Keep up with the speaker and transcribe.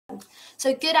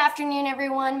So good afternoon,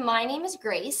 everyone. My name is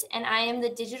Grace, and I am the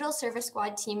Digital Service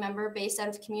Squad team member based out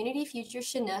of Community Future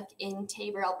Chinook in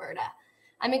Taber, Alberta.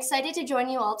 I'm excited to join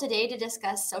you all today to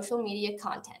discuss social media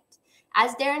content.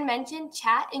 As Darren mentioned,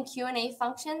 chat and Q&A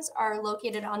functions are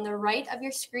located on the right of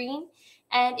your screen.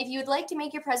 And if you would like to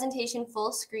make your presentation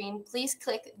full screen, please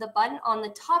click the button on the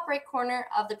top right corner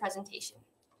of the presentation.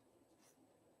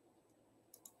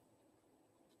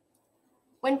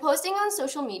 When posting on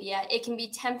social media, it can be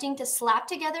tempting to slap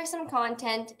together some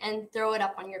content and throw it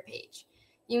up on your page.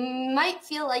 You might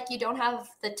feel like you don't have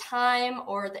the time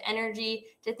or the energy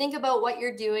to think about what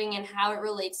you're doing and how it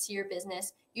relates to your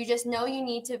business. You just know you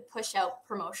need to push out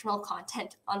promotional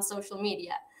content on social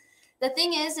media. The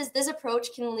thing is this approach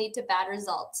can lead to bad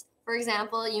results. For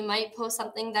example, you might post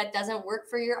something that doesn't work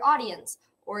for your audience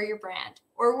or your brand,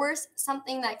 or worse,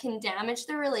 something that can damage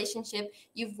the relationship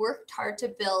you've worked hard to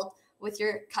build with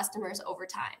your customers over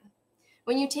time.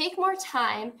 When you take more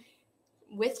time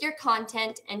with your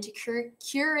content and to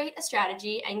curate a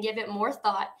strategy and give it more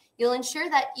thought, you'll ensure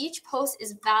that each post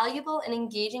is valuable and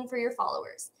engaging for your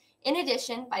followers. In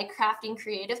addition, by crafting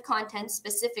creative content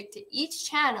specific to each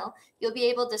channel, you'll be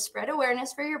able to spread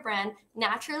awareness for your brand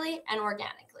naturally and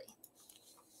organically.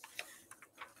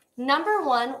 Number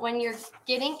one, when you're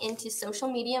getting into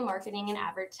social media marketing and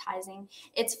advertising,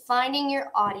 it's finding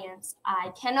your audience.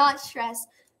 I cannot stress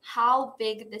how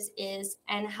big this is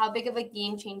and how big of a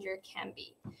game changer it can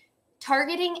be.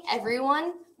 Targeting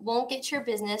everyone won't get your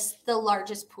business the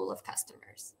largest pool of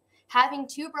customers. Having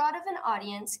too broad of an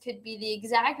audience could be the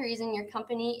exact reason your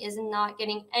company is not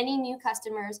getting any new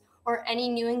customers or any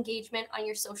new engagement on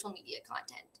your social media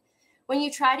content. When you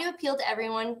try to appeal to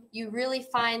everyone, you really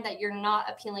find that you're not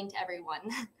appealing to everyone.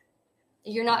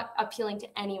 You're not appealing to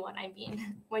anyone, I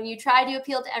mean. When you try to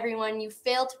appeal to everyone, you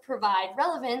fail to provide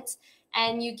relevance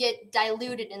and you get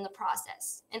diluted in the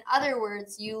process. In other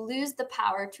words, you lose the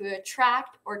power to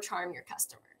attract or charm your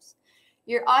customers.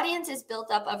 Your audience is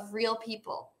built up of real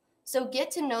people, so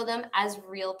get to know them as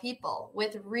real people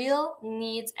with real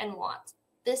needs and wants.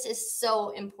 This is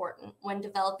so important when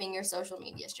developing your social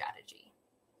media strategy.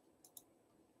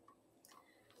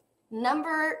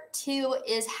 Number two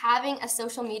is having a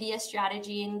social media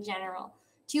strategy in general.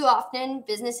 Too often,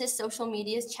 businesses' social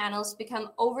media channels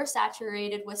become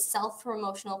oversaturated with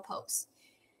self-promotional posts.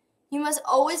 You must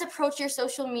always approach your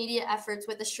social media efforts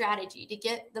with a strategy to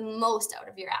get the most out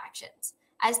of your actions.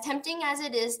 As tempting as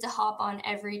it is to hop on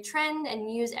every trend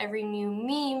and use every new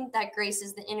meme that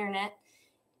graces the internet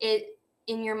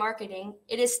in your marketing,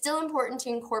 it is still important to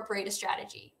incorporate a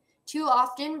strategy. Too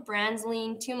often, brands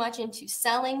lean too much into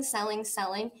selling,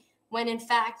 when in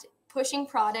fact, pushing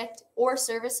product or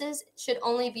services should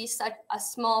only be such a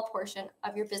small portion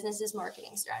of your business's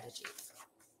marketing strategy.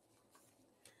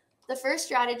 The first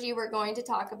strategy we're going to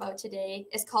talk about today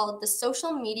is called the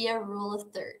social media rule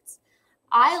of thirds.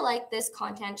 I like this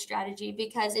content strategy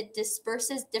because it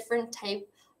disperses different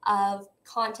types of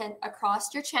content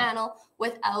across your channel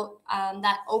without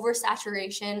that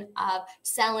oversaturation of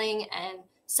selling and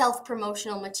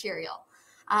self-promotional material.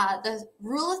 The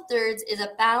rule of thirds is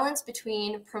a balance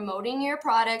between promoting your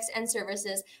products and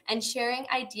services and sharing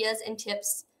ideas and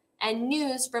tips and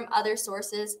news from other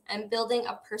sources and building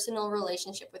a personal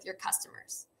relationship with your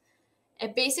customers.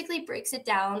 It basically breaks it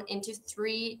down into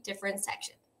three different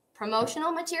sections: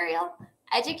 promotional material,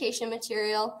 education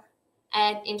material,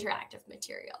 and interactive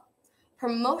material.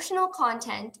 Promotional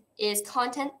content is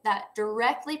content that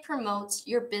directly promotes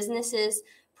your business's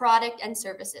product and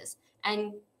services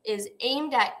and is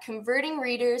aimed at converting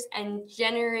readers and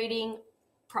generating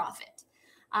profit.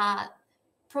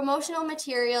 Promotional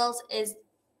materials is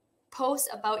posts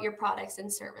about your products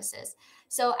and services.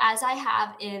 So as I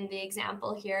have in the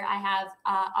example here, I have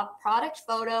a product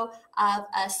photo of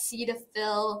a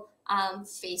Cetaphil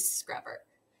face scrubber.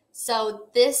 So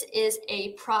this is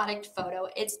a product photo.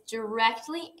 It's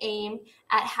directly aimed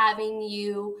at having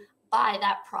you buy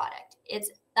that product.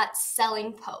 It's that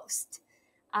selling post.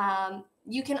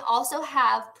 You can also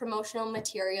have promotional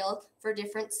material for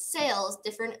different sales,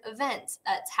 different events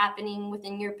that's happening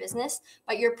within your business,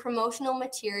 but your promotional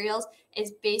materials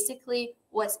is basically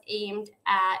what's aimed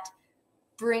at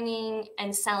bringing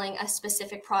and selling a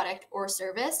specific product or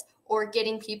service, or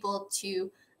getting people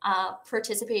to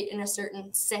participate in a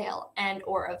certain sale and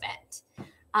or event.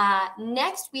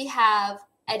 Next, we have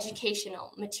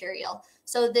educational material.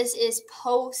 So this is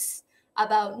posts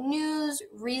about news,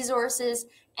 resources,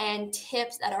 and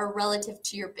tips that are relative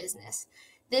to your business.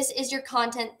 This is your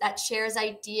content that shares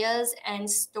ideas and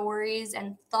stories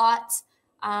and thoughts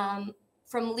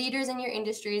from leaders in your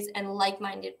industries and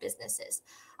like-minded businesses.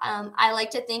 I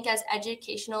like to think as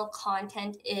educational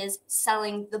content is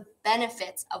selling the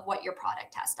benefits of what your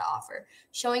product has to offer,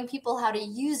 showing people how to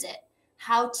use it,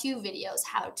 how-to videos,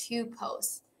 how-to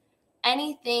posts,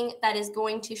 anything that is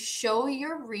going to show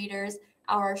your readers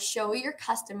or show your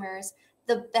customers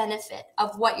the benefit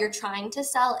of what you're trying to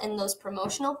sell in those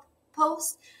promotional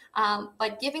posts,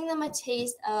 but giving them a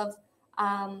taste of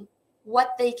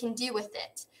what they can do with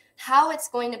it, how it's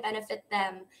going to benefit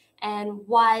them, and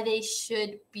why they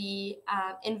should be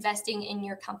investing in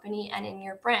your company and in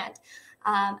your brand.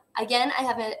 Again, I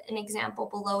have an example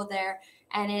below there,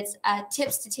 and it's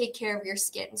tips to take care of your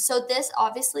skin. So this,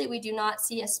 obviously, we do not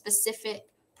see a specific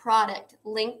product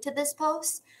linked to this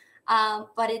post,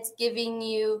 but it's giving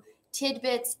you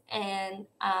tidbits and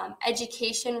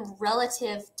education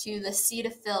relative to the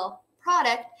Cetaphil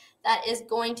product that is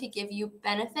going to give you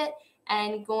benefit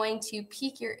and going to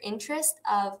pique your interest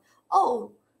of,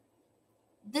 oh,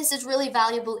 this is really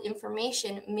valuable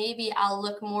information. Maybe I'll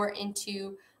look more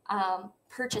into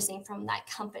purchasing from that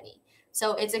company.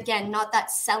 So it's, again, not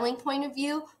that selling point of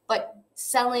view, but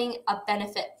selling a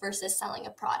benefit versus selling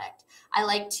a product. I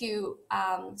like to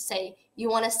say you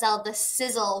want to sell the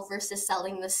sizzle versus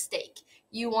selling the steak.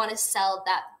 You want to sell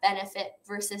that benefit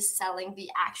versus selling the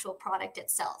actual product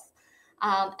itself.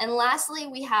 And lastly,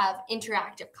 we have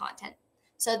interactive content.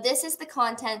 So this is the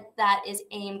content that is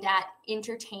aimed at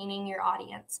entertaining your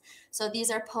audience. So these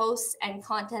are posts and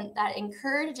content that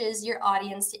encourages your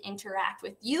audience to interact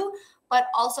with you, but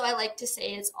also I like to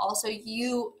say it's also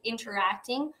you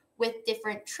interacting with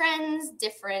different trends,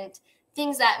 different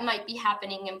things that might be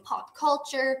happening in pop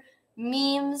culture,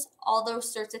 memes, all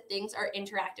those sorts of things are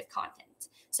interactive content.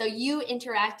 So you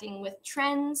interacting with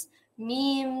trends,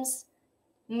 memes,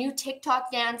 new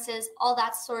TikTok dances, all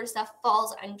that sort of stuff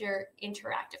falls under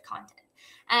interactive content.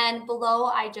 And below,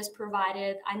 I just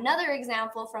provided another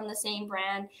example from the same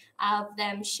brand of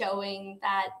them showing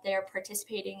that they're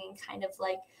participating in kind of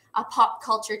like a pop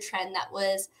culture trend that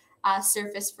was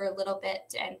surfaced for a little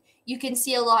bit. And you can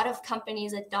see a lot of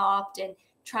companies adopt and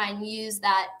try and use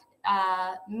that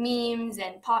memes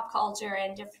and pop culture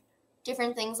and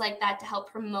different things like that to help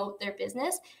promote their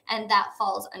business. And that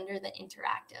falls under the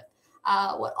interactive.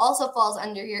 What also falls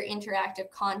under your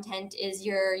interactive content is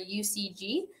your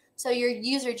UCG, so your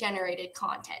user-generated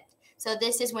content. So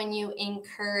this is when you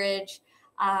encourage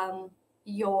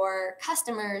your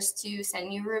customers to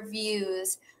send you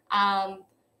reviews,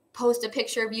 post a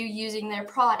picture of you using their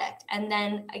product, and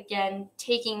then again,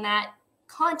 taking that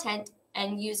content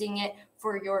and using it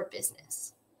for your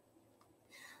business.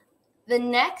 The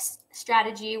next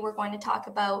strategy we're going to talk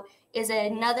about is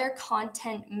another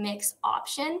content mix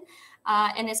option,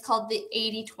 and it's called the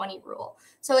 80-20 rule.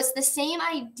 So it's the same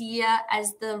idea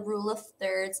as the rule of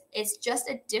thirds. It's just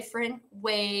a different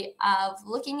way of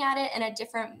looking at it and a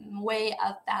different way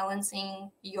of balancing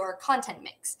your content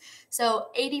mix. So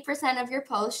 80% of your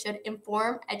posts should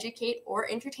inform, educate, or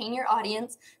entertain your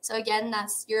audience. So again,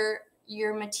 that's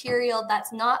your material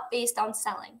that's not based on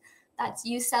selling. That's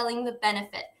you selling the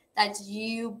benefit. That's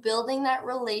you building that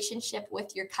relationship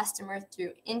with your customer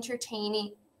through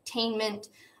entertainment,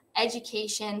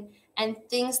 education, and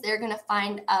things they're going to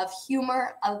find of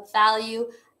humor, of value,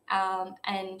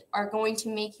 and are going to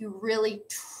make you really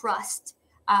trust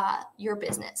your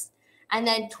business. And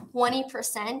then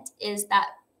 20% is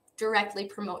that directly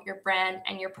promote your brand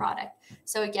and your product.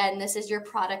 So again, this is your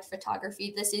product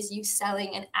photography. This is you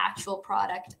selling an actual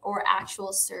product or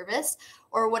actual service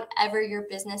or whatever your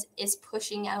business is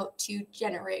pushing out to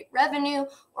generate revenue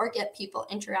or get people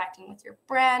interacting with your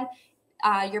brand.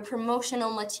 Your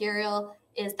promotional material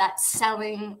is that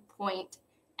selling point.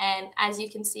 And as you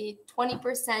can see,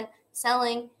 20%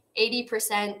 selling,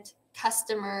 80%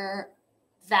 customer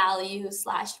value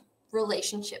 /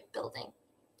 relationship building.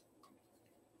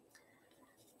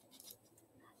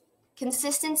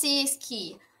 Consistency is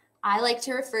key. I like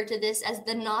to refer to this as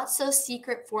the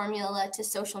not-so-secret formula to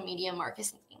social media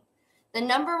marketing. The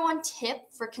number one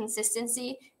tip for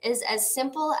consistency is as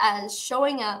simple as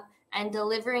showing up and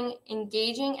delivering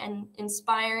engaging and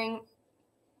inspiring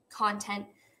content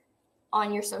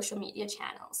on your social media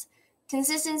channels.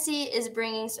 Consistency is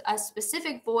bringing a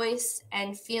specific voice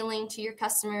and feeling to your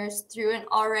customers through an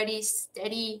already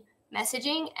steady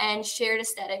messaging and shared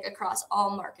aesthetic across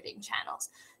all marketing channels.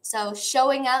 So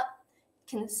showing up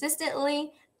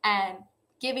consistently and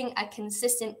giving a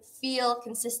consistent feel,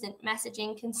 consistent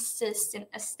messaging, consistent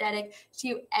aesthetic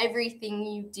to everything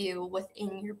you do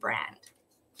within your brand.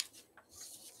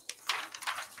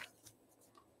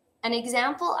 An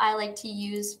example I like to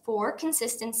use for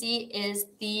consistency is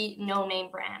the No Name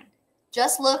brand.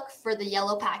 Just look for the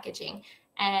yellow packaging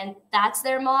And that's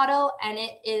their motto, and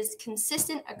it is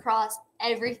consistent across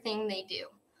everything they do.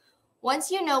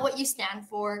 Once you know what you stand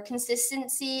for,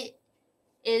 consistency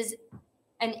is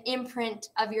an imprint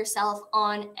of yourself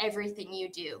on everything you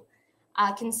do.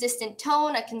 A consistent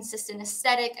tone, a consistent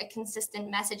aesthetic, a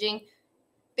consistent messaging.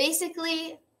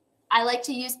 Basically, I like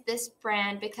to use this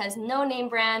brand because No Name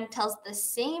Brand tells the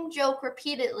same joke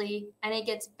repeatedly and it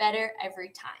gets better every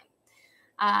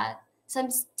time. Some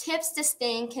tips to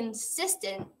staying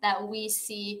consistent that we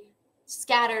see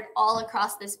scattered all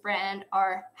across this brand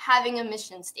are having a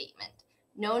mission statement.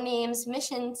 No Name's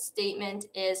mission statement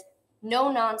is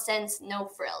no nonsense, no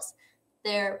frills.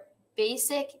 Their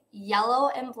basic yellow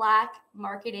and black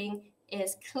marketing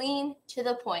is clean to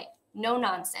the point, no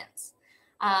nonsense.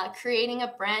 Creating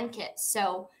a brand kit.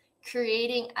 So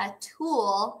creating a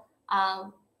tool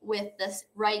with the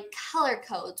right color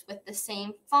codes, with the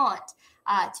same font,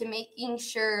 to making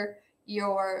sure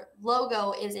your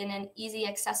logo is in an easy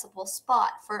accessible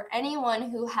spot for anyone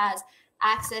who has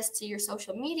access to your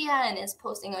social media and is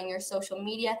posting on your social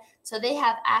media, so they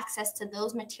have access to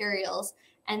those materials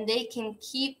and they can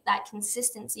keep that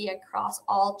consistency across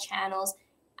all channels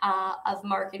of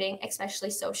marketing, especially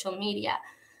social media.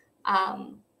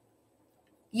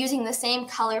 Using the same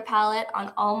color palette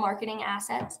on all marketing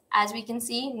assets. As we can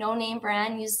see, No Name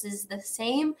Brand uses the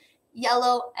same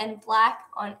yellow and black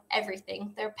on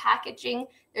everything. Their packaging,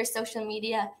 their social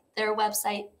media, their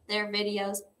website, their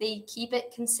videos, they keep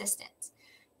it consistent.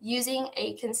 Using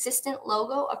a consistent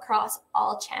logo across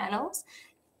all channels.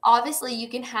 Obviously, you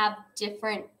can have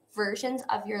different versions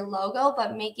of your logo,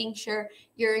 but making sure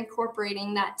you're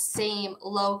incorporating that same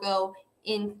logo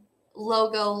in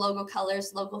logo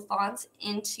colors, logo fonts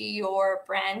into your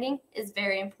branding is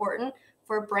very important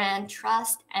for brand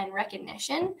trust and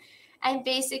recognition. And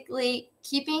basically,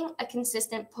 keeping a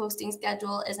consistent posting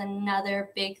schedule is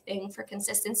another big thing for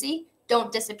consistency.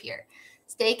 Don't disappear.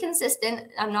 Stay consistent.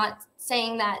 I'm not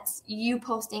saying that you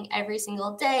posting every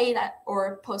single day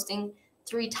or posting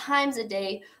 3 times a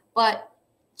day, but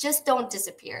just don't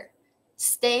disappear.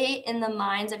 Stay in the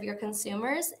minds of your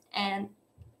consumers and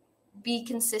be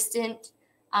consistent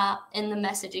in the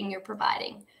messaging you're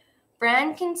providing.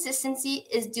 Brand consistency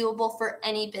is doable for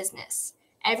any business.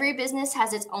 Every business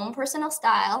has its own personal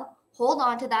style. Hold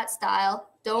on to that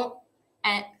style.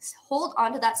 Hold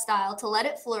on to that style to let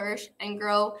it flourish and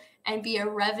grow and be a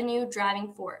revenue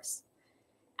driving force.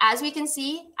 As we can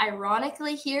see,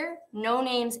 ironically here, No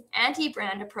Name's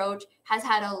anti-brand approach has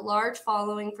had a large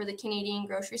following for the Canadian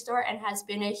grocery store and has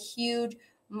been a huge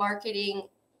marketing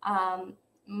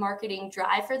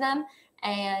drive for them,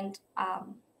 and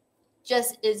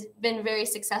just is been very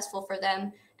successful for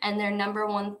them. And their number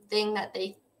one thing that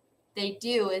they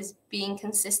do is being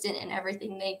consistent in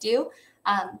everything they do.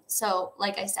 So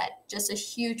like I said, just a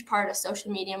huge part of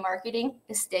social media marketing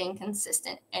is staying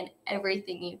consistent in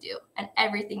everything you do and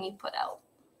everything you put out.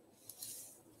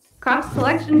 Crocs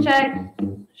selection check.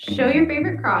 Show your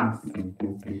favorite Crocs.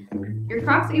 Your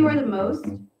Crocs that you wear the most.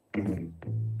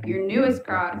 Your newest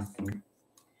Crocs.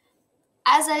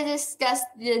 As I discussed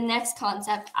the next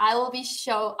concept, I'll be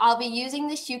using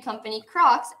the shoe company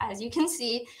Crocs, as you can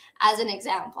see, as an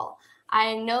example.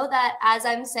 I know that as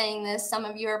I'm saying this, some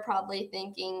of you are probably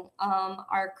thinking,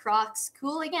 are Crocs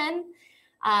cool again?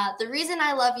 The reason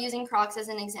I love using Crocs as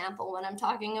an example when I'm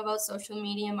talking about social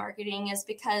media marketing is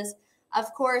because,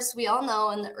 of course, we all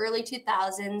know in the early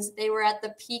 2000s, they were at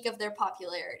the peak of their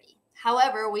popularity.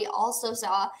 However, we also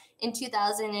saw in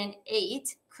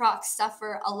 2008, Crocs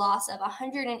suffer a loss of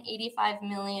 $185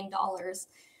 million.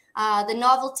 The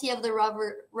novelty of the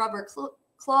rubber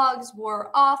clogs wore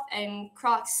off and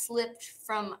Crocs slipped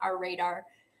from our radar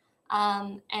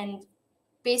and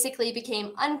basically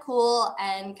became uncool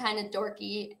and kind of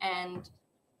dorky, and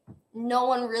no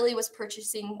one really was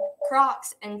purchasing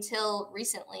Crocs until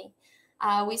recently.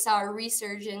 We saw a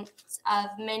resurgence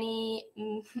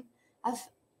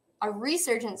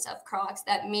of Crocs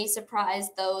that may surprise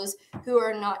those who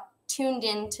are not tuned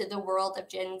into the world of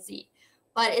Gen Z.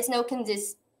 But it's no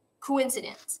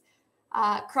coincidence.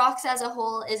 Crocs as a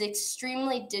whole is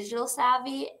extremely digital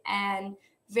savvy and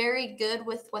very good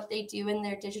with what they do in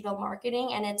their digital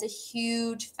marketing, and it's a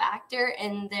huge factor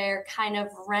in their kind of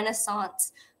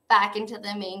renaissance back into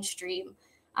the mainstream.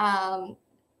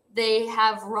 They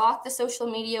have rocked the social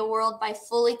media world by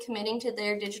fully committing to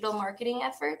their digital marketing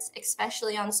efforts,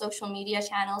 especially on social media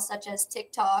channels such as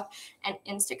TikTok and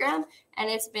Instagram. And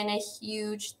it's been a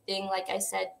huge thing, like I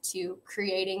said, to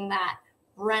creating that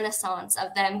renaissance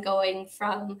of them going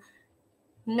from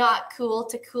not cool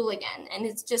to cool again. And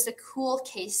it's just a cool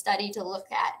case study to look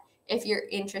at if you're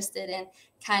interested in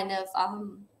kind of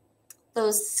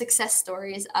those success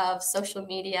stories of social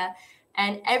media,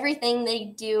 and everything they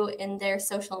do in their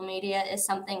social media is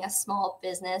something a small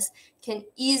business can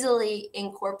easily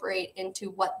incorporate into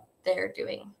what they're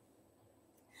doing.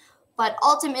 But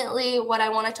ultimately, what I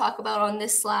want to talk about on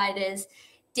this slide is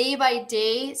day by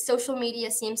day, social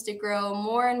media seems to grow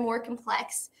more and more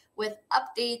complex, with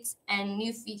updates and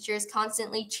new features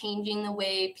constantly changing the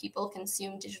way people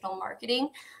consume digital marketing.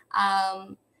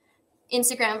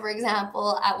 Instagram, for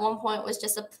example, at one point was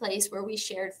just a place where we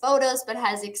shared photos, but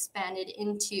has expanded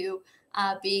into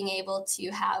being able to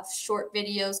have short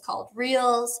videos called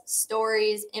Reels,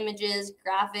 stories, images,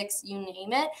 graphics, you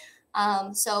name it.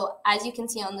 So as you can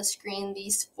see on the screen,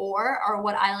 these four are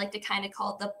what I like to kind of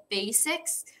call the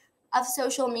basics of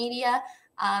social media,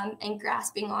 and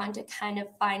grasping on to kind of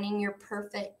finding your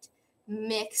perfect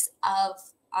mix of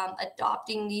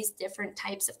adopting these different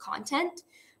types of content.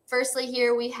 Firstly,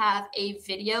 here we have a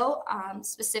video.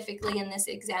 Specifically in this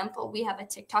example, we have a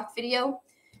TikTok video.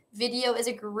 Video is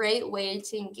a great way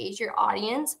to engage your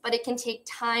audience, but it can take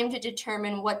time to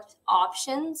determine what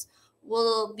options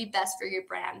will be best for your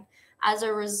brand. As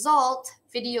a result,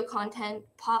 video content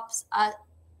pops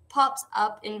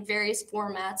up in various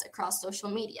formats across social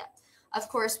media. Of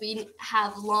course, we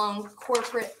have long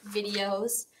corporate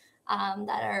videos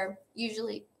that are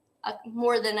usually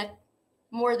more than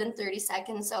 30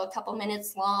 seconds, so a couple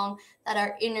minutes long, that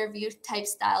are interview type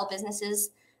style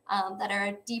businesses that are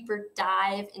a deeper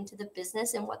dive into the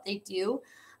business and what they do.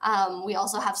 We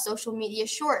also have social media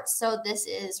shorts. So this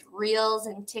is Reels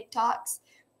and TikToks.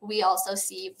 We also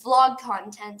see vlog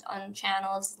content on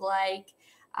channels like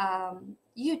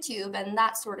YouTube and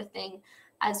that sort of thing,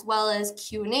 as well as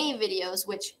Q&A videos,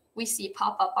 which we see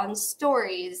pop up on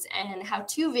stories, and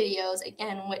how-to videos,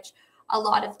 again, which a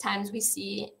lot of times we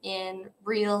see in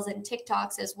Reels and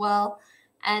TikToks as well.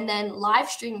 And then live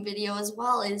stream video as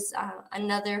well is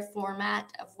another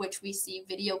format of which we see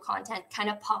video content kind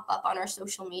of pop up on our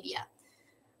social media.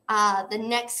 The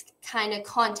next kind of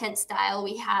content style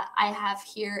I have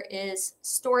here is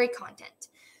story content.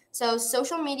 So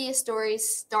social media stories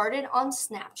started on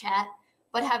Snapchat,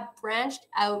 but have branched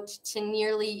out to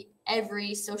nearly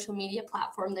every social media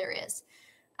platform there is.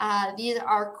 These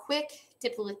are quick,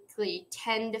 typically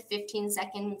 10 to 15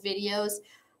 second videos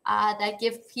that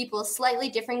give people a slightly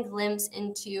different glimpse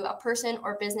into a person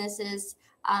or business's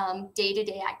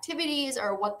day-to-day activities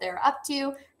or what they're up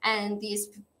to, and these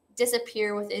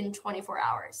disappear within 24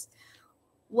 hours.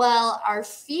 While our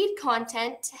feed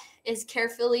content is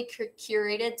carefully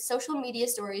curated, social media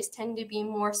stories tend to be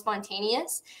more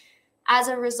spontaneous. As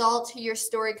a result, your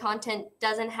story content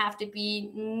doesn't have to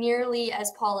be nearly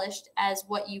as polished as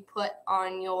what you put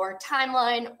on your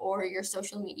timeline or your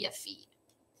social media feed.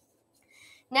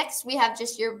 Next, we have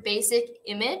just your basic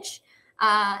image,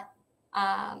 a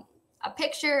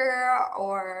picture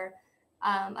or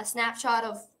a snapshot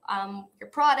of your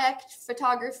product,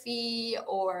 photography,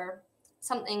 or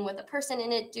something with a person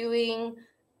in it doing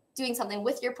something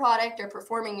with your product or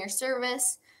performing your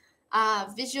service.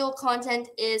 Visual content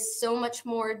is so much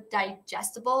more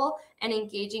digestible and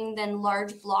engaging than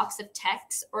large blocks of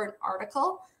text or an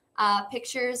article.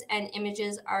 Pictures and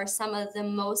images are some of the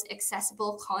most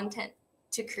accessible content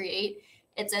to create.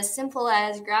 It's as simple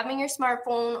as grabbing your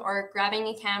smartphone or grabbing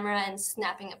a camera and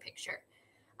snapping a picture.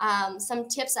 Some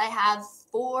tips I have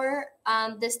for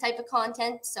this type of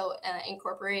content, so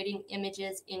incorporating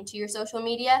images into your social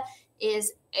media,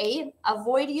 is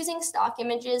avoid using stock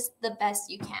images the best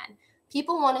you can.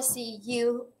 People want to see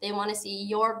you, they want to see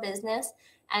your business,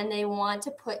 and they want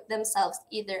to put themselves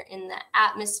either in the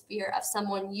atmosphere of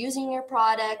someone using your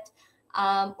product,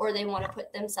 or they want to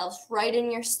put themselves right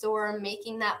in your store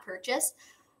making that purchase.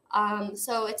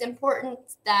 So it's important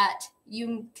that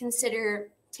you consider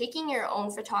taking your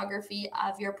own photography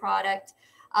of your product.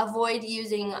 Avoid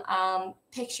using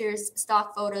pictures,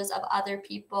 stock photos of other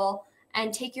people,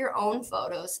 and take your own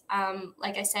photos.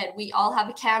 Like I said, we all have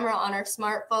a camera on our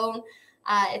smartphone.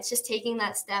 It's just taking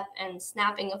that step and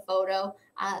snapping a photo.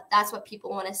 That's what people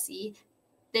want to see.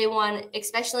 They want,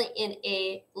 especially in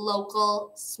a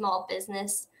local small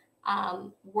business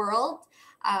world,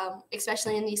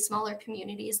 especially in these smaller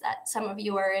communities that some of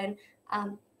you are in.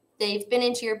 They've been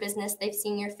into your business, they've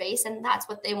seen your face, and that's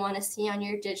what they want to see on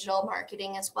your digital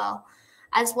marketing as well.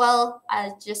 As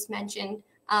just mentioned,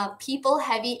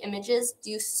 people-heavy images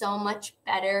do so much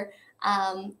better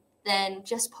than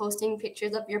just posting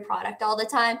pictures of your product all the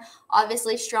time.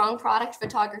 Obviously, strong product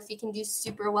photography can do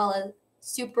super well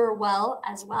super well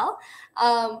as well.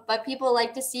 But people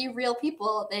like to see real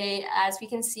people. As we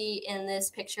can see in this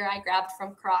picture I grabbed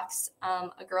from Crocs,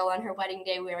 a girl on her wedding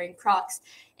day wearing Crocs.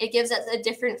 It gives us a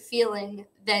different feeling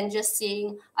than just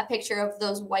seeing a picture of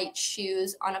those white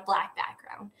shoes on a black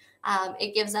background.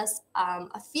 It gives us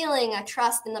a feeling, a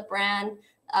trust in the brand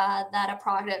that a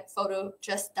product photo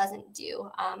just doesn't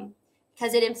do,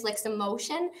 because it inflicts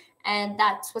emotion, and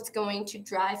that's what's going to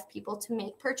drive people to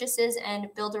make purchases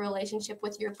and build a relationship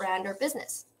with your brand or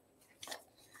business.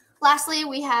 Lastly,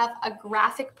 we have a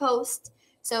graphic post.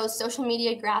 So social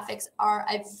media graphics are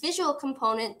a visual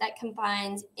component that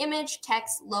combines image,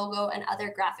 text, logo, and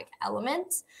other graphic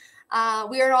elements.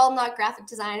 We are all not graphic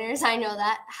designers, I know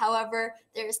that. However,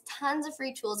 there's tons of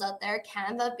free tools out there,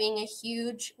 Canva being a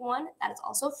huge one that is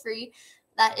also free,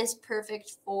 that is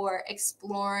perfect for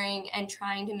exploring and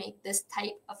trying to make this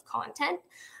type of content.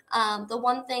 The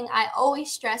one thing I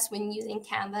always stress when using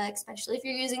Canva, especially if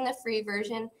you're using the free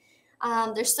version,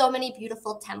 there's so many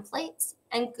beautiful templates,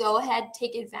 and go ahead,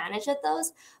 take advantage of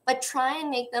those, but try and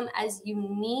make them as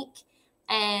unique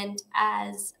and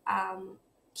as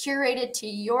curated to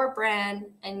your brand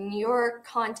and your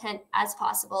content as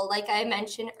possible. Like I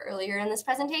mentioned earlier in this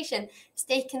presentation,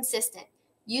 stay consistent.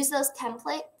 Use those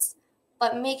templates,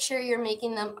 but make sure you're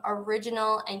making them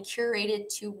original and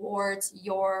curated towards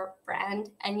your brand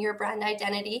and your brand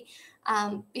identity,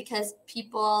 because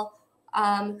people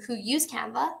who use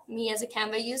Canva, me as a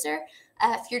Canva user,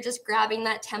 if you're just grabbing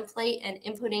that template and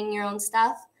inputting your own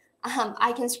stuff,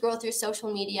 I can scroll through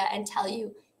social media and tell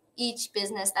you each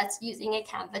business that's using a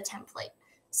Canva template.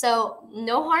 So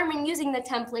no harm in using the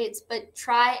templates, but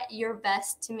try your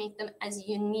best to make them as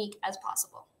unique as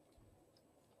possible.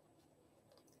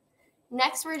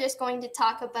 Next, we're just going to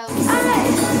talk about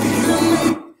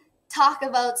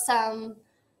some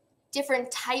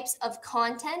different types of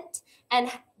content,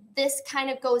 and this kind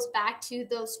of goes back to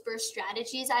those first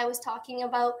strategies I was talking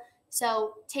about.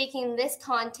 So taking this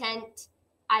content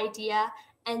idea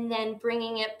and then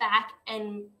bringing it back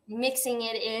and mixing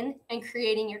it in and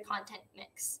creating your content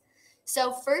mix.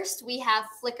 So first we have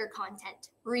Flickr content,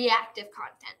 reactive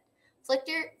content.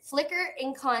 Flickr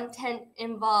in content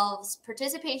involves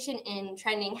participation in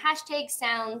trending hashtags,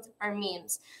 sounds, or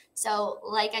memes. So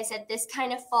like I said, this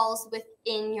kind of falls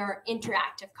within your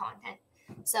interactive content.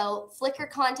 So Flickr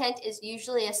content is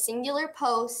usually a singular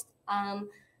post, and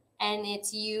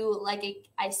it's you, like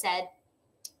I said,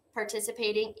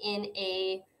 participating in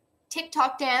a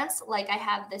TikTok dance. Like I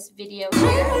have this video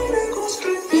here,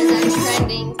 is a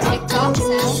trending TikTok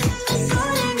sound.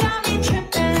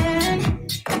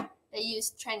 They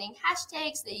use trending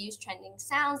hashtags, they use trending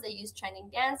sounds, they use trending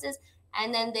dances,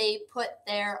 and then they put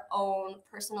their own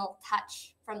personal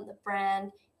touch from the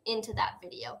brand into that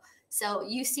video. So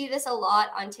you see this a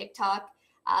lot on TikTok.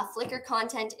 Flickr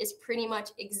content is pretty much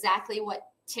exactly what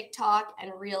TikTok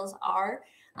and Reels are.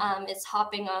 It's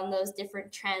hopping on those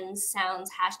different trends,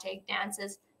 sounds, hashtag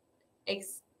dances,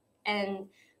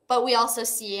 but we also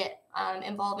see it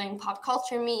involving pop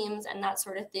culture memes and that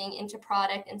sort of thing into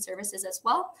product and services as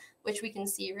well, which we can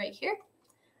see right here.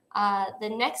 The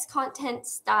next content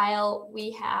style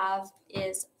we have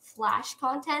is flash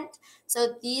content.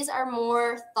 So these are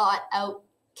more thought out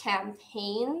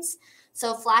campaigns.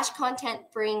 So flash content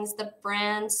brings the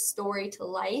brand's story to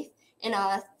life in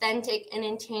an authentic and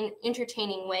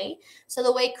entertaining way. So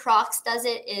the way Crocs does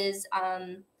it is,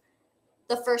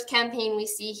 the first campaign we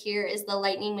see here is the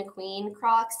Lightning McQueen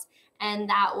Crocs, and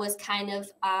that was kind of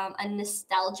a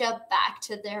nostalgia back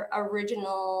to their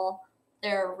original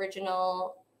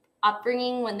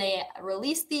upbringing when they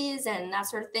released these and that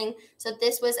sort of thing. So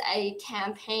this was a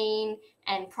campaign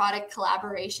and product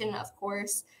collaboration, of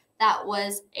course, that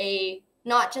was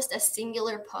not just a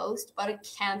singular post, but a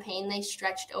campaign they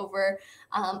stretched over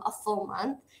a full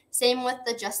month. Same with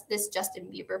this Justin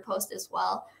Bieber post as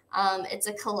well. It's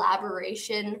a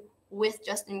collaboration with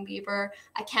Justin Bieber,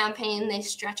 a campaign they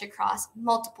stretch across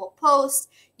multiple posts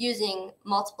using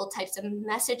multiple types of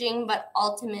messaging, but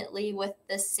ultimately with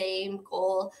the same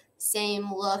goal,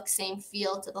 same look, same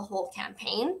feel to the whole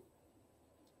campaign.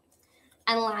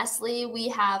 And lastly, we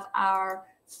have our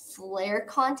Flare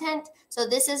content. So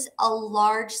this is a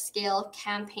large-scale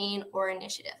campaign or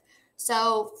initiative.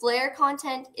 So Flare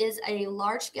content is a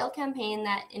large-scale campaign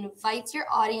that invites your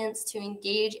audience to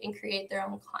engage and create their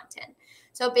own content.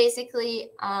 So basically,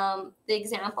 the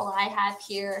example I have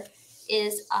here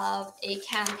is of a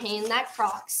campaign that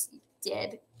Crocs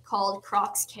did called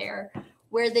Crocs Care,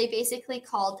 where they basically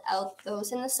called out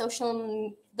those in the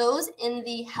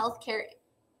healthcare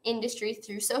industry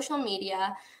through social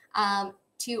media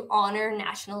to honor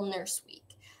National Nurse Week.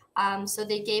 So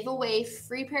they gave away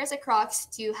free pairs of Crocs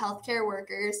to healthcare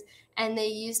workers, and they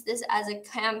used this as a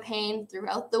campaign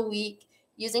throughout the week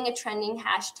using a trending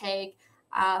hashtag.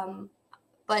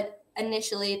 But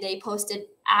initially, they posted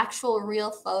actual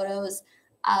real photos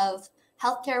of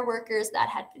healthcare workers that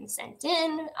had been sent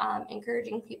in,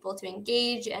 encouraging people to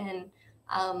engage and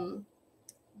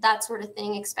that sort of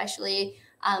thing, especially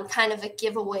kind of a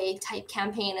giveaway type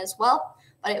campaign as well.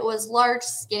 But it was large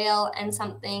scale and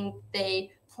something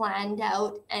they planned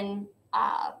out and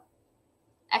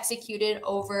executed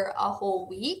over a whole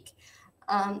week.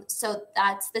 So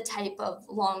that's the type of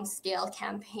long scale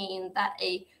campaign that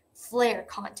a Flair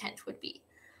content would be.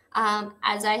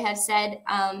 As I have said,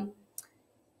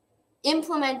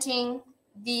 implementing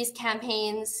these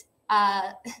campaigns,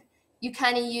 you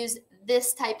kind of use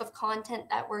this type of content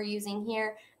that we're using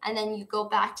here, and then you go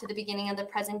back to the beginning of the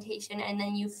presentation, and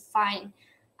then you find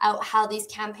out how these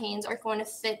campaigns are going to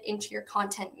fit into your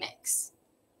content mix.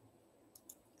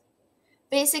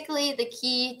 Basically, the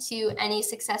key to any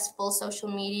successful social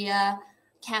media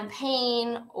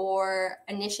campaign or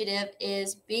initiative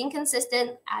is being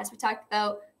consistent, as we talked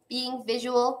about, being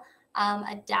visual,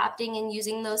 adapting and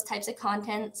using those types of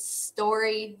content,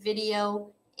 story,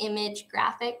 video, image,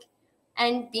 graphic,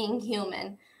 and being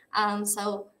human.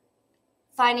 So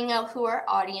finding out who our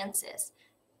audience is,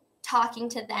 talking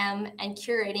to them, and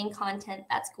curating content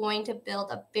that's going to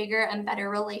build a bigger and better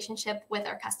relationship with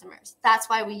our customers. That's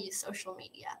why we use social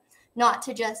media, not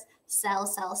to just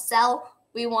sell.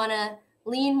 We want to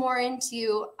lean more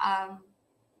into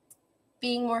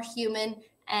being more human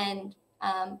and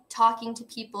talking to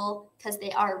people because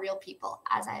they are real people,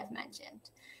 as I have mentioned.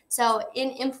 So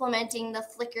in implementing the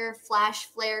Flickr Flash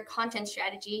Flair content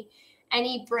strategy,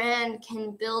 any brand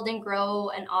can build and grow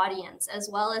an audience, as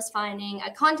well as finding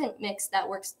a content mix that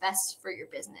works best for your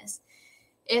business.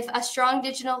 If a strong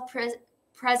digital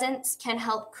presence can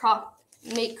help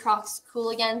make Crocs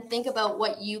cool again, think about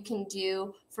what you can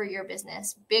do for your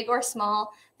business, big or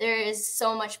small. There is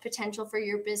so much potential for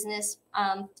your business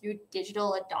through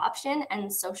digital adoption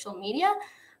and social media.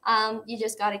 You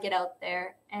just got to get out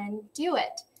there and do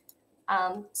it.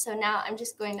 So now I'm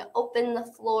just going to open the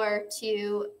floor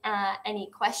to any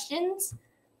questions.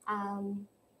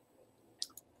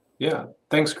 Yeah,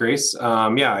 thanks, Grace.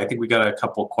 Yeah, I think we got a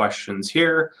couple questions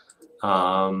here.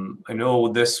 I know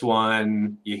this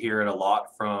one, you hear it a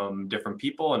lot from different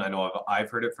people, and I know I've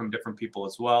heard it from different people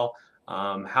as well.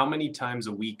 How many times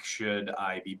a week should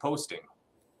I be posting?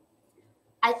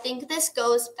 I think this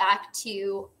goes back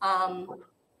to,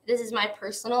 this is my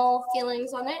personal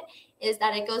feelings on it, is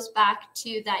that it goes back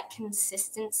to that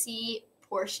consistency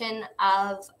portion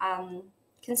of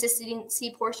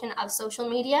social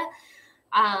media.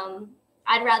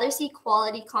 I'd rather see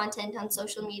quality content on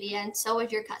social media, and so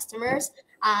would your customers,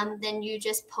 than you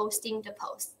just posting to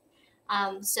post.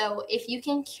 So if you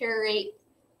can curate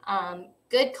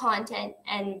good content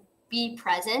and be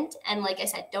present, and like I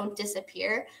said, don't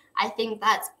disappear, I think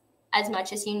that's as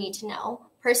much as you need to know.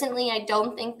 Personally, I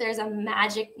don't think there's a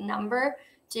magic number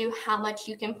to how much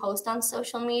you can post on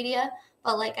social media.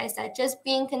 But like I said, just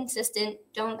being consistent,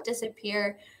 don't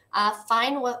disappear.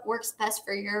 Find what works best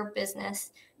for your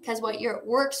business, because what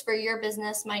works for your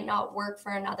business might not work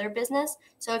for another business.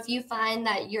 So if you find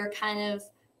that your kind of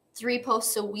 3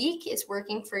 posts a week is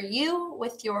working for you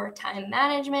with your time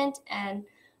management and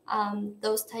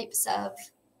those types of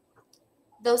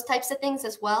things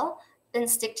as well, then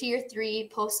stick to your 3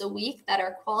 posts a week that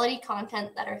are quality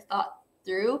content that are thought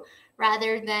through,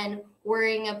 rather than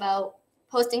worrying about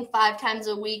posting 5 times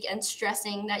a week and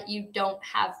stressing that you don't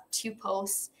have 2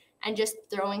 posts and just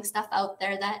throwing stuff out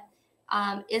there that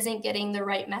isn't getting the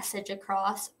right message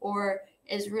across or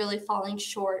is really falling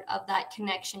short of that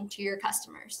connection to your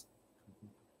customers.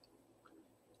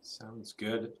 Sounds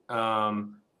good.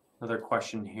 Another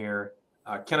question here.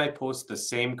 Can I post the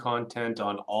same content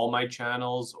on all my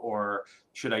channels, or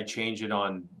should I change it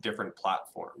on different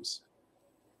platforms?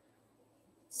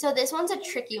 So this one's a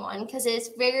tricky one because it's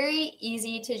very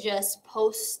easy to just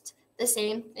post the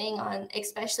same thing on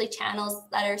especially channels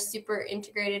that are super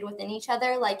integrated within each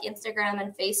other, like Instagram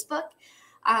and Facebook.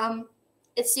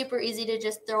 It's super easy to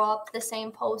just throw up the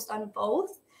same post on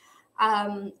both.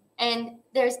 And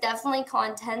there's definitely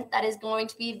content that is going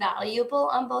to be valuable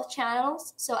on both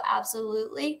channels. So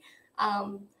absolutely.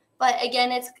 But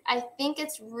again, I think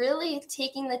it's really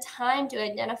taking the time to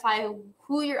identify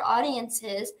who your audience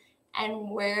is and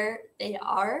where they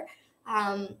are.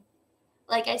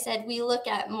 Like I said, we look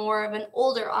at more of an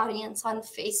older audience on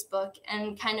Facebook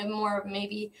and kind of more of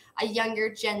maybe a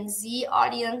younger Gen Z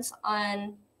audience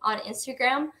on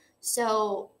Instagram.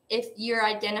 So if you're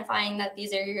identifying that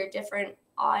these are your different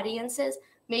audiences.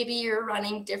 Maybe you're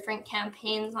running different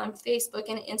campaigns on Facebook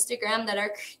and Instagram that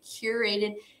are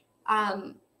curated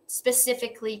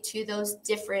specifically to those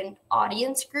different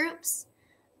audience groups.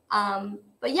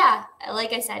 But yeah,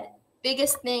 like I said,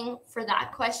 biggest thing for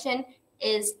that question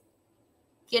is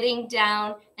getting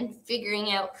down and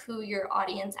figuring out who your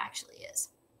audience actually is.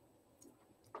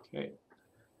 Okay.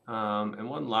 And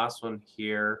one last one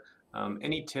here.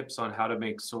 Any tips on how to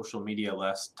make social media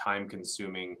less time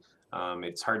consuming?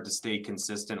 It's hard to stay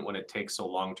consistent when it takes so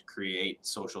long to create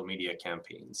social media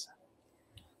campaigns.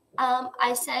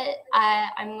 I said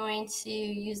I'm going to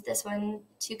use this one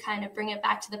to kind of bring it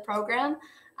back to the program.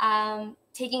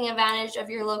 Taking advantage of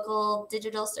your local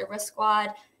digital service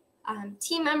squad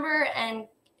team member and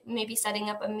maybe setting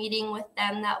up a meeting with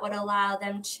them that would allow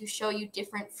them to show you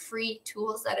different free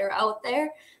tools that are out there,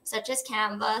 such as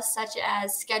Canva, such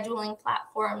as scheduling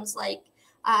platforms like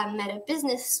Meta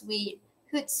Business Suite,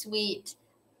 Hootsuite,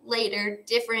 later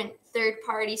different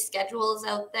third-party schedules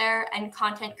out there and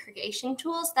content creation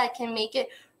tools that can make it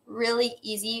really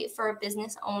easy for a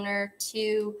business owner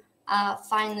to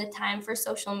find the time for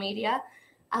social media.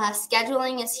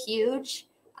 Scheduling is huge.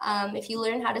 If you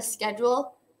learn how to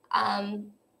schedule,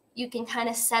 you can kind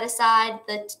of set aside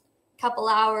the couple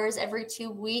hours every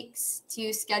 2 weeks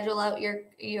to schedule out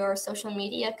your social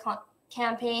media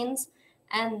campaigns,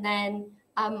 and then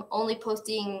only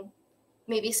posting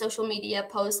maybe social media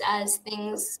posts as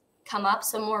things come up,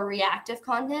 so more reactive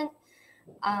content.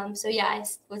 So yeah, I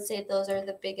would say those are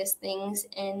the biggest things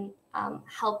in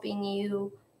helping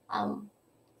you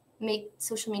make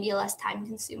social media less time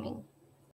consuming.